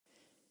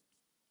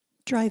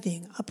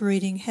Driving,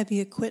 operating heavy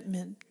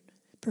equipment,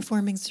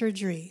 performing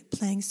surgery,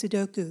 playing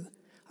Sudoku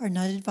are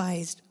not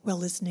advised while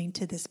listening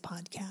to this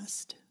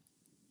podcast.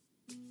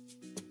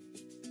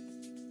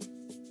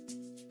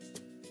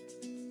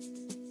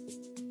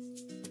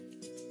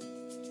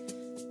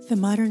 The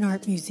Modern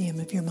Art Museum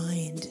of Your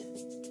Mind,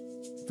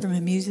 from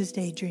a Muse's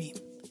Daydream.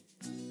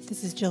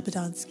 This is Jill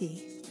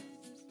Badonsky.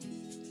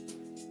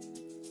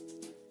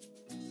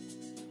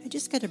 I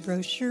just got a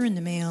brochure in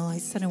the mail I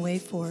sent away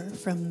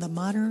from the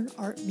Modern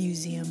Art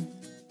Museum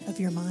of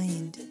Your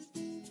Mind.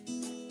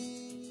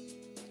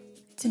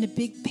 It's in a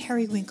big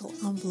periwinkle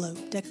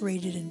envelope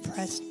decorated in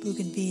pressed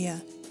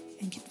bougainvillea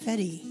and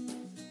confetti.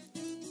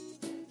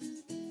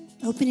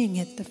 Opening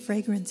it, the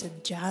fragrance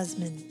of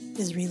jasmine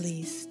is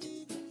released,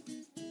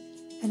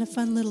 and a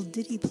fun little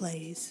ditty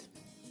plays.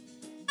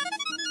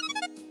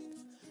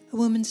 A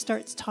woman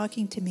starts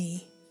talking to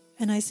me,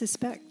 and I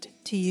suspect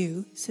to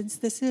you, since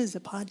this is a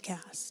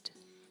podcast.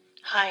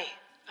 Hi,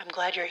 I'm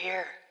glad you're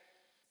here.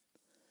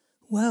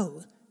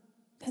 Whoa,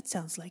 that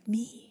sounds like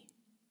me.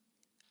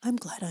 I'm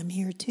glad I'm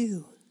here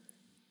too.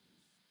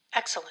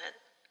 Excellent.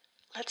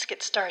 Let's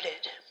get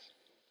started.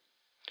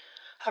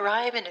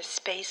 Arrive in a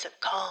space of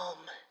calm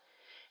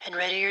and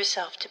ready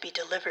yourself to be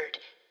delivered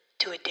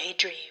to a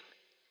daydream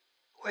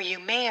where you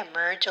may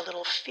emerge a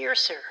little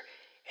fiercer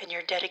in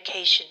your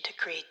dedication to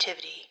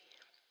creativity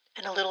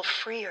and a little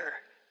freer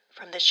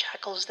from the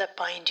shackles that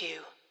bind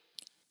you.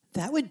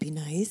 That would be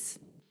nice.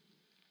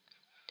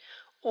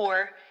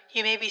 Or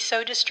you may be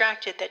so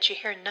distracted that you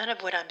hear none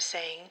of what I'm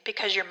saying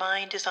because your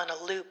mind is on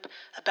a loop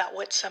about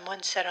what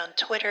someone said on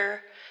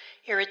Twitter,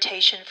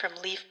 irritation from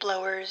leaf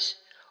blowers,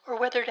 or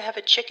whether to have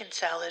a chicken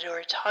salad or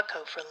a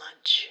taco for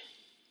lunch.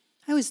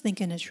 I was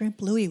thinking a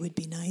shrimp louie would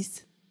be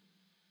nice.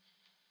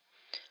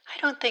 I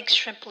don't think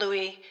shrimp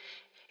louie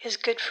is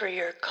good for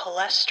your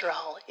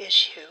cholesterol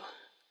issue.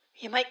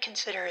 You might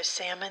consider a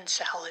salmon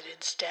salad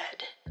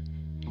instead.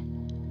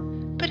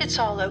 But it's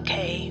all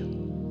okay.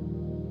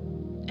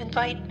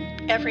 Invite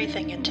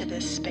everything into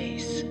this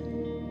space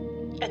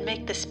and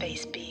make the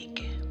space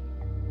big.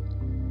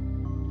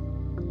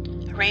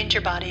 Arrange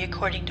your body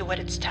according to what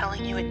it's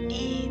telling you it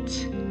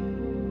needs.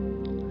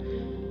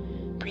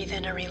 Breathe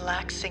in a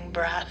relaxing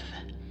breath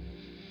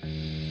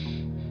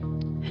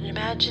and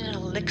imagine an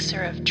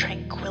elixir of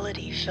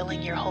tranquility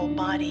filling your whole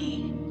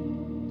body.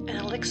 An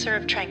elixir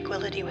of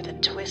tranquility with a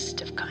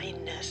twist of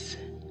kindness,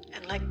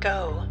 and let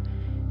go,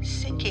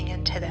 sinking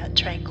into that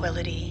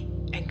tranquility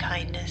and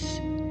kindness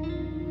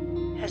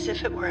as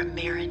if it were a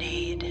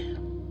marinade.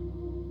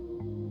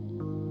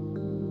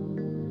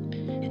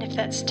 And if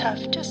that's tough,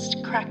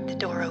 just crack the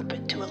door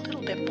open to a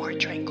little bit more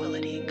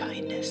tranquility and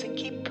kindness and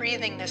keep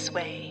breathing this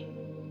way.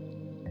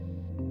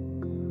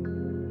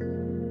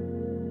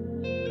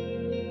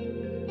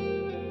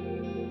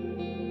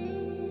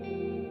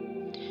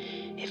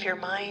 If your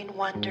mind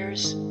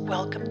wanders,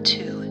 welcome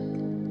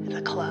to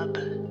the club.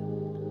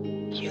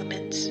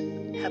 Humans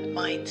have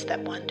minds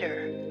that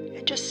wander,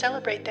 and just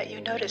celebrate that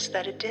you noticed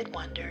that it did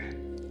wander.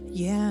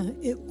 Yeah,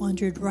 it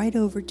wandered right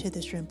over to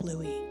the shrimp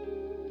louie.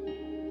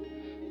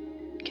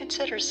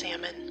 Consider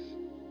salmon.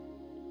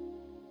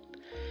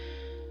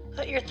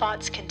 Let your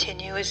thoughts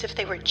continue as if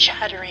they were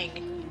chattering,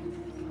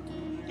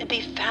 and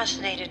be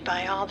fascinated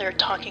by all they're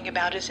talking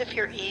about as if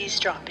you're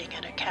eavesdropping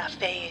at a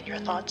cafe and your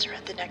thoughts are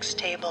at the next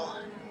table.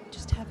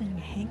 Just having a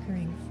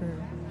hankering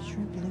for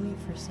shrimp louie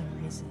for some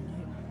reason.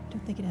 I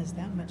don't think it has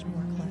that much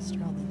more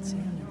cholesterol than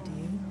salmon, do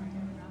you?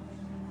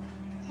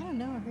 I don't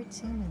know, I heard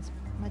salmon's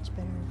much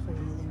better for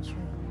you than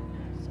shrimp,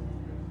 so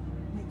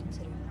I might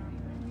consider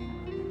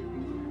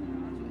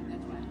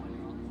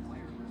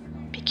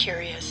that. Be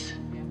curious,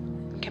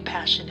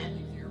 compassionate.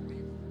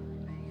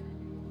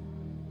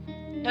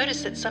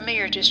 Notice that some of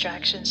your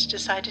distractions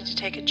decided to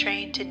take a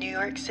train to New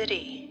York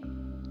City.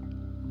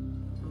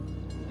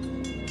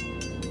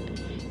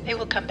 They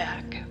will come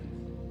back.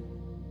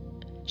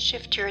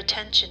 Shift your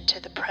attention to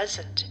the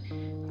present,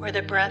 where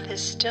the breath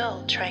is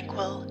still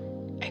tranquil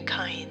and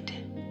kind.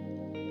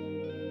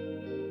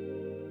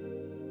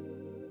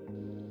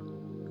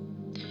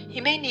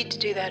 You may need to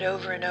do that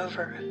over and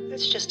over.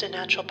 It's just a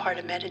natural part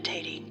of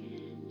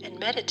meditating. And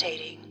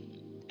meditating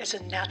is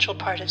a natural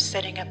part of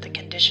setting up the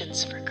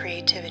conditions for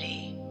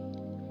creativity.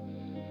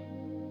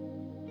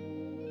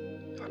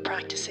 We're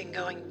practicing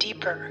going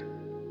deeper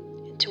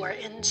into our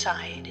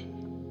inside.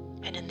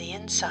 And in the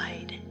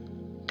inside,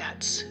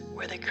 that's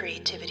where the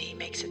creativity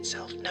makes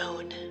itself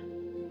known.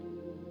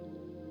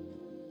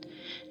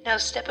 Now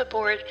step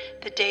aboard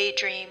the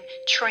Daydream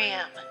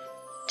tram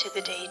to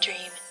the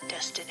Daydream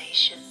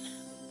destination.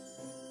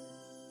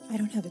 I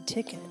don't have a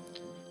ticket.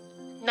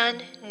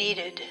 None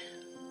needed.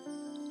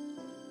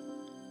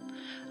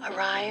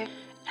 Arrive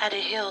at a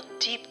hill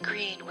deep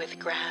green with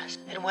grass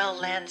and well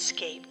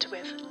landscaped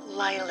with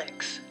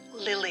lilacs,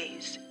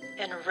 lilies,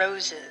 and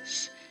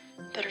roses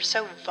that are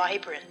so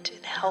vibrant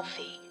and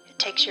healthy, it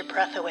takes your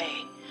breath away.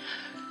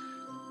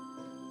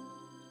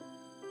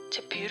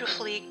 To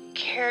beautifully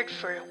cared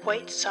for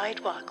white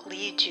sidewalk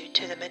leads you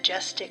to the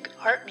majestic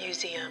art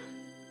museum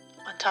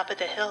on top of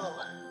the hill.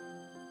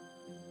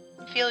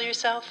 Feel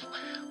yourself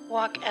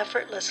walk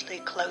effortlessly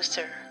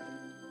closer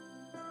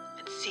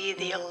and see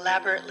the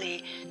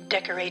elaborately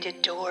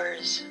decorated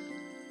doors.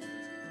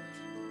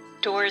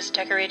 Doors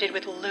decorated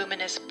with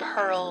luminous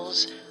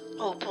pearls,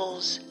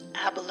 opals,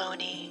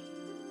 abalone.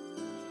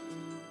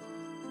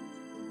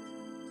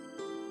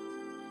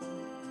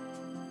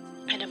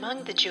 And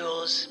among the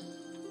jewels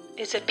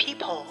is a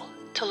peephole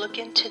to look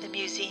into the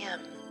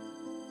museum.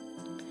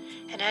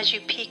 And as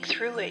you peek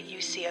through it,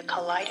 you see a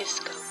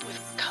kaleidoscope with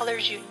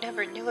colors you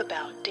never knew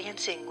about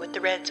dancing with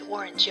the reds,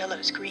 orange,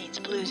 yellows, greens,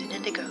 blues, and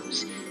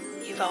indigos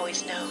you've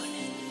always known.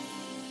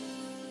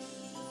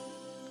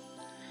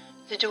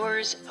 The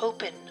doors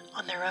open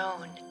on their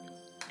own,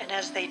 and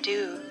as they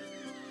do,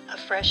 a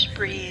fresh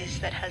breeze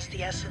that has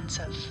the essence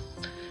of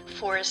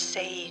forest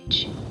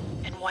sage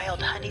and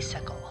wild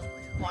honeysuckle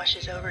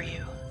washes over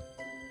you.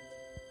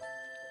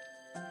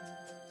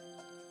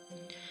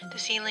 The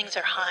ceilings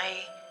are high,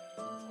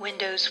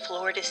 windows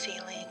floor to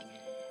ceiling,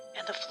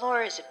 and the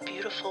floor is a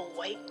beautiful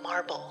white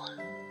marble.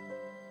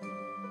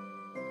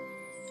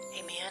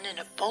 A man in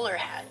a bowler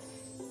hat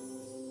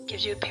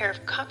gives you a pair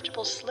of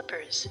comfortable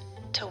slippers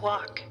to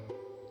walk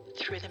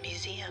through the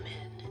museum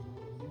in.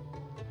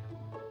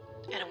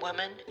 And a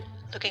woman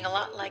looking a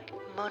lot like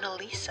Mona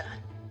Lisa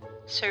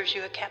serves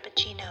you a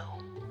cappuccino.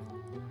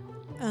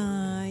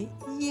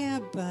 Yeah,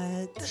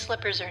 but... The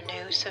slippers are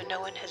new, so no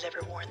one has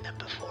ever worn them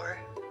before.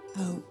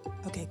 Oh,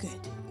 okay, good.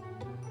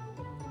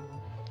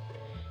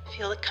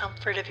 Feel the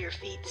comfort of your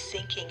feet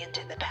sinking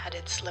into the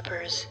padded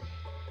slippers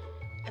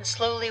and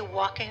slowly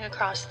walking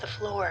across the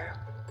floor,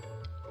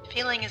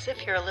 feeling as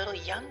if you're a little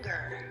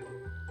younger.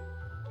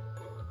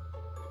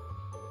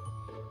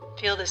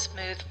 Feel the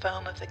smooth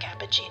foam of the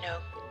cappuccino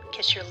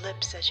kiss your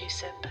lips as you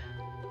sip.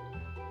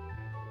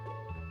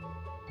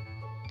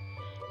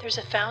 There's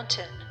a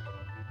fountain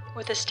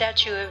with a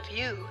statue of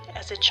you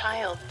as a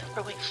child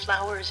throwing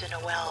flowers in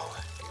a well.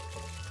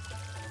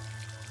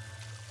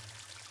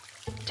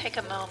 Take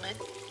a moment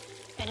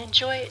and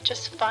enjoy it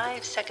just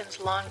 5 seconds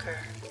longer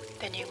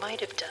than you might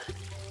have done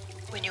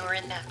when you were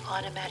in that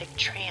automatic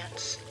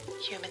trance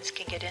humans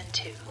can get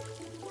into.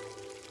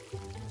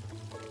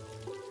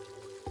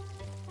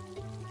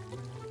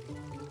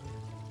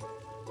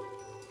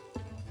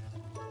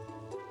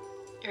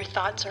 Your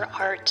thoughts are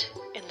art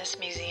in this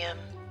museum.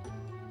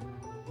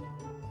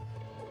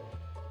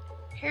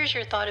 Here's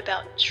your thought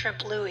about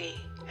Shrimp Louie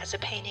as a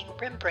painting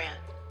Rembrandt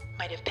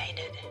might have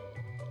painted.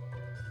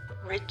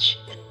 Rich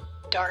in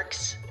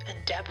darks and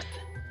depth.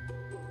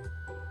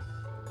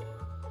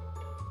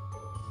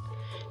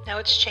 Now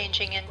it's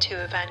changing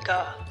into a Van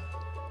Gogh.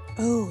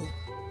 Oh,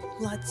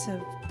 lots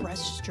of brush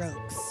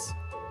strokes.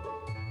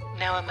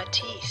 Now a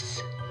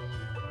Matisse.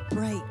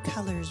 Bright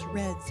colors,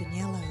 reds and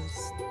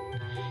yellows.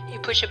 You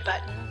push a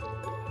button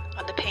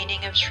on the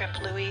painting of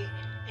Shrimp Louie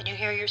and you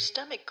hear your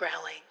stomach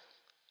growling.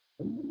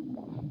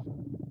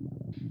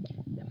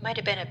 It might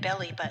have been a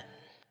belly button.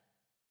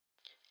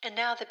 And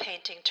now the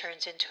painting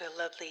turns into a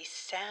lovely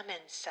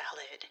salmon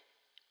salad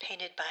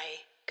painted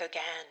by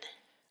Gauguin.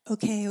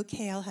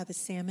 Okay, I'll have a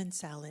salmon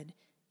salad,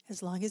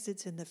 as long as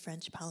it's in the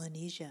French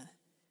Polynesia,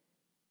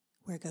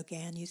 where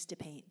Gauguin used to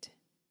paint.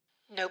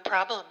 No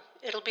problem.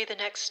 It'll be the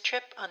next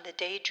trip on the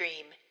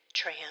Daydream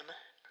tram.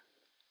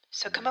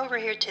 So come over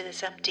here to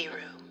this empty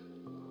room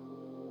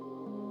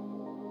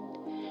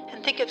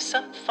and think of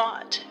some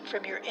thought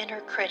from your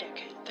inner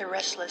critic, the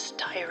restless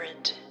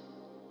tyrant.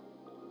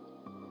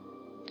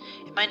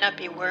 It might not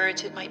be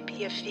words, it might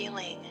be a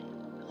feeling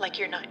like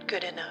you're not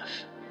good enough,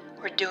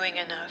 or doing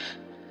enough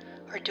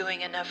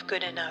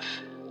good enough.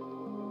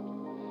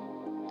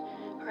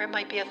 Or it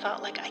might be a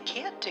thought like, I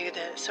can't do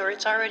this, or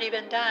it's already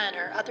been done,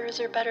 or others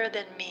are better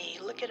than me.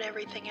 Look at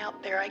everything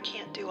out there, I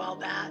can't do all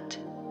that.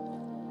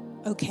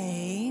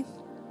 Okay,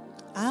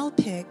 I'll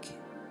pick,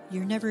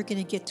 you're never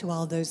going to get to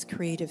all those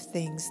creative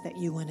things that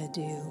you want to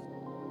do.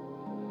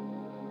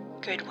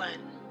 Good one.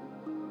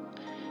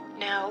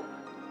 Now,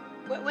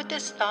 what would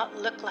this thought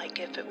look like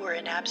if it were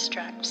an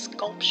abstract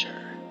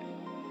sculpture?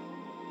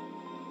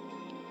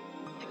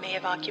 It may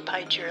have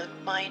occupied your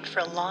mind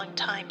for a long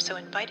time, so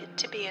invite it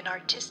to be an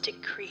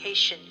artistic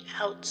creation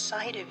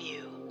outside of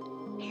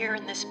you, here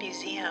in this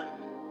museum.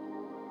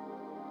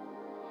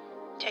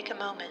 Take a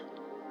moment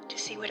to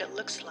see what it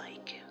looks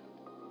like.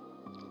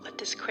 Let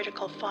this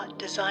critical thought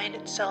design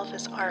itself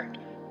as art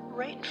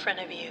right in front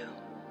of you.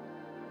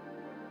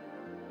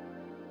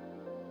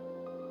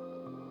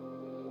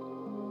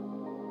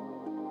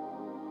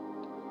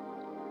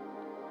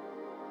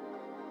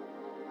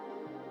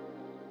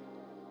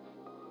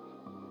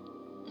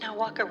 Now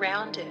walk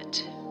around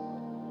it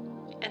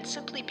and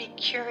simply be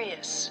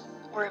curious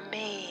or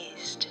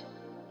amazed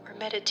or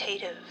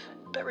meditative,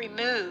 but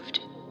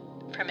removed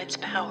from its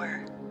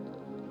power.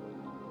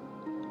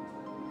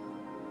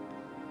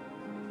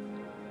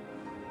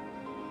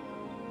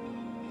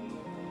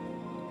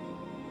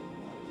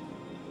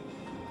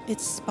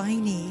 It's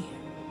spiny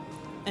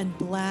and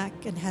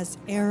black and has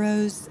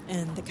arrows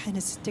and the kind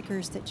of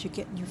stickers that you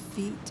get in your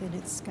feet, and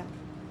it's got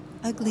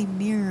ugly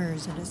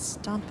mirrors and a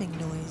stomping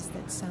noise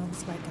that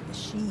sounds like a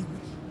machine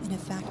in in a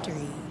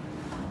factory.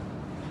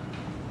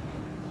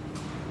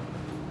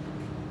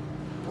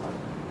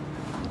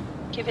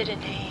 Give it a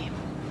name.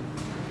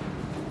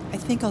 I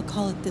think I'll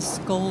call it the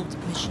Scold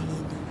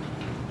Machine.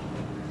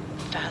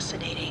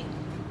 Fascinating.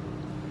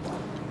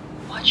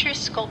 Watch your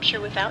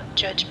sculpture without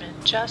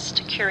judgment,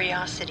 just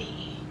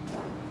curiosity.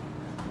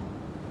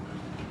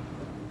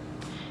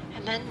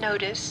 And then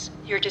notice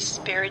your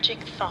disparaging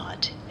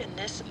thought in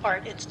this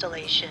art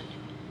installation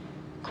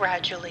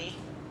gradually,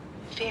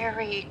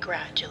 very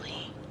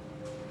gradually,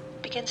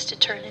 begins to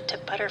turn into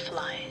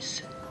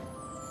butterflies.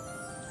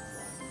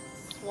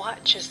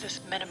 Watch as this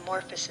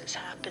metamorphosis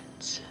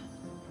happens.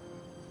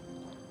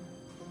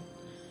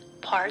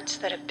 Parts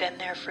that have been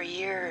there for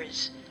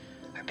years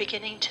are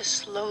beginning to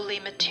slowly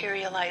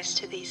materialize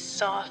to these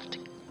soft,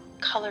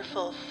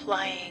 colorful,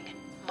 flying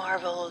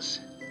marvels.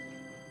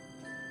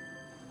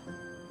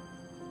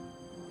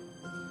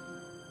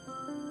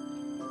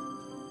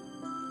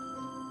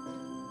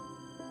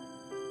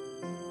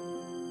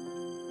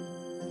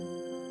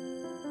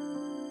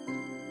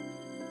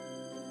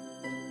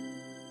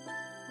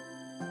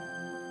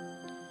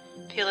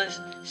 Feel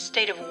a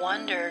state of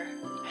wonder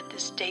at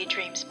this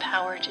daydream's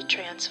power to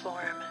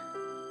transform.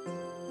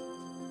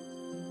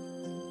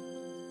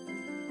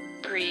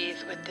 Breathe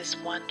with this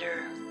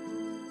wonder.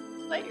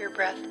 Let your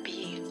breath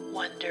be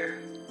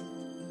wonder.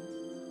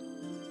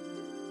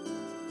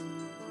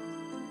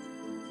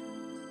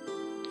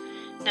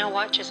 Now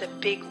watch as a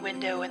big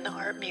window in the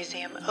art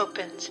museum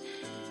opens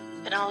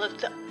and all of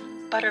the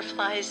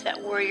butterflies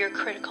that were your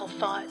critical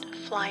thought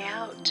fly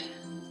out.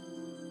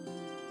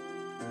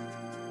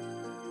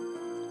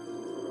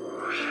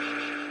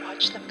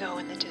 Watch them go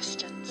in the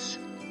distance.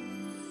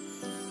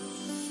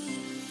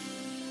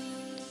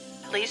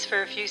 At least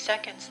for a few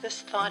seconds,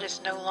 this thought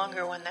is no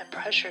longer one that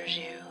pressures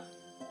you.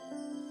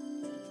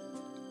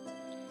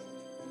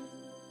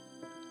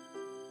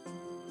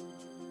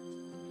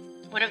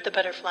 One of the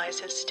butterflies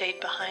has stayed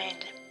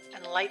behind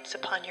and lights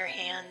upon your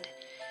hand,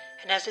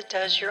 and as it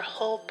does, your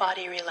whole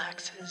body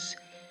relaxes,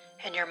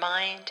 and your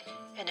mind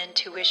and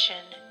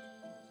intuition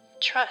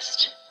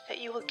trust that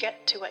you will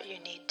get to what you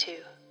need to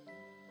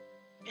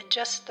in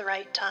just the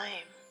right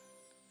time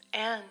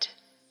and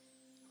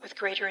with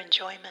greater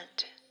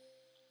enjoyment.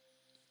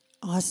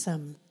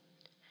 Awesome.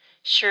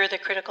 Sure, the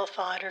critical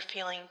thought or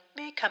feeling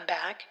may come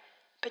back,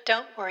 but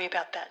don't worry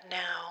about that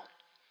now.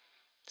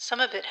 Some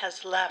of it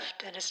has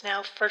left and is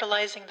now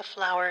fertilizing the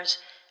flowers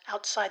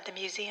outside the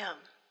museum.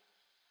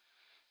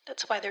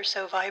 That's why they're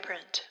so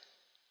vibrant.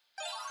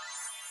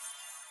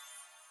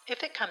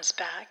 If it comes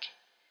back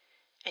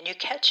and you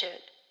catch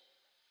it,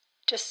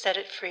 just set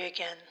it free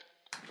again,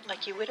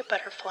 like you would a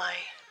butterfly.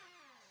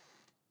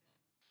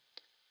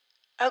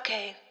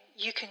 Okay,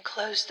 you can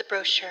close the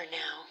brochure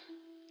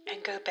now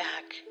and go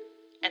back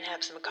and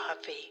have some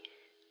coffee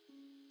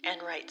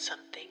and write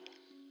something.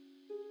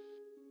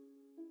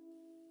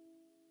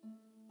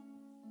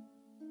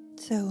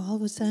 So all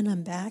of a sudden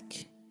I'm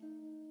back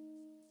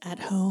at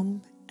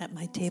home at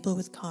my table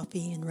with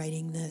coffee and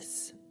writing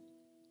this.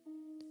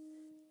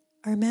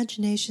 Our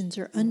imaginations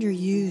are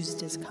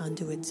underused as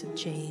conduits of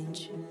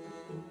change.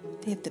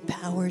 They have the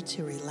power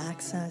to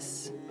relax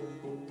us,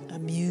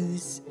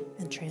 amuse,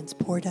 and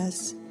transport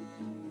us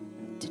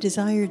to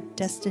desired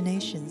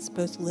destinations,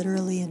 both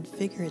literally and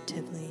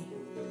figuratively.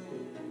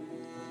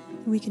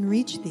 We can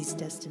reach these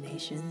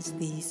destinations,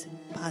 these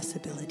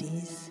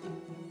possibilities,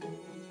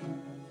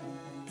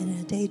 in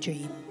a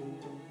daydream.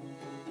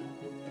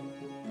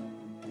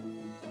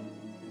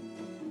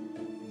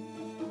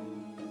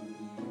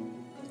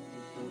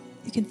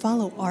 You can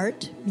follow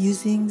art,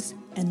 musings,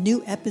 and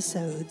new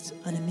episodes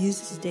on a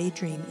Muse's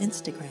Daydream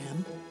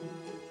Instagram.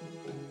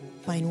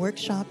 Find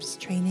workshops,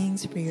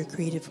 trainings for your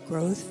creative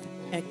growth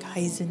at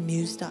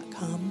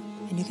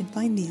kaizenmuse.com, and you can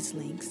find these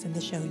links in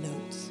the show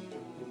notes.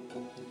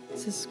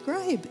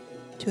 Subscribe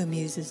to a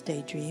Muse's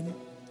Daydream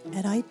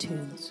at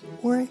iTunes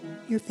or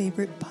your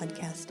favorite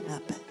podcast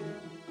app.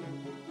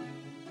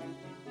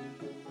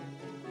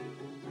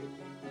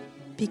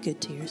 Be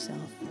good to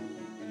yourself.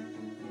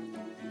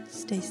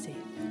 Stay safe.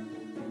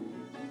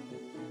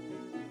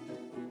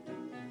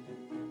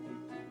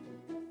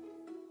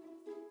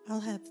 I'll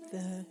have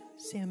the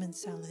salmon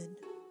salad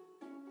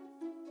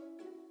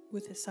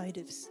with a side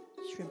of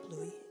shrimp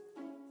louie.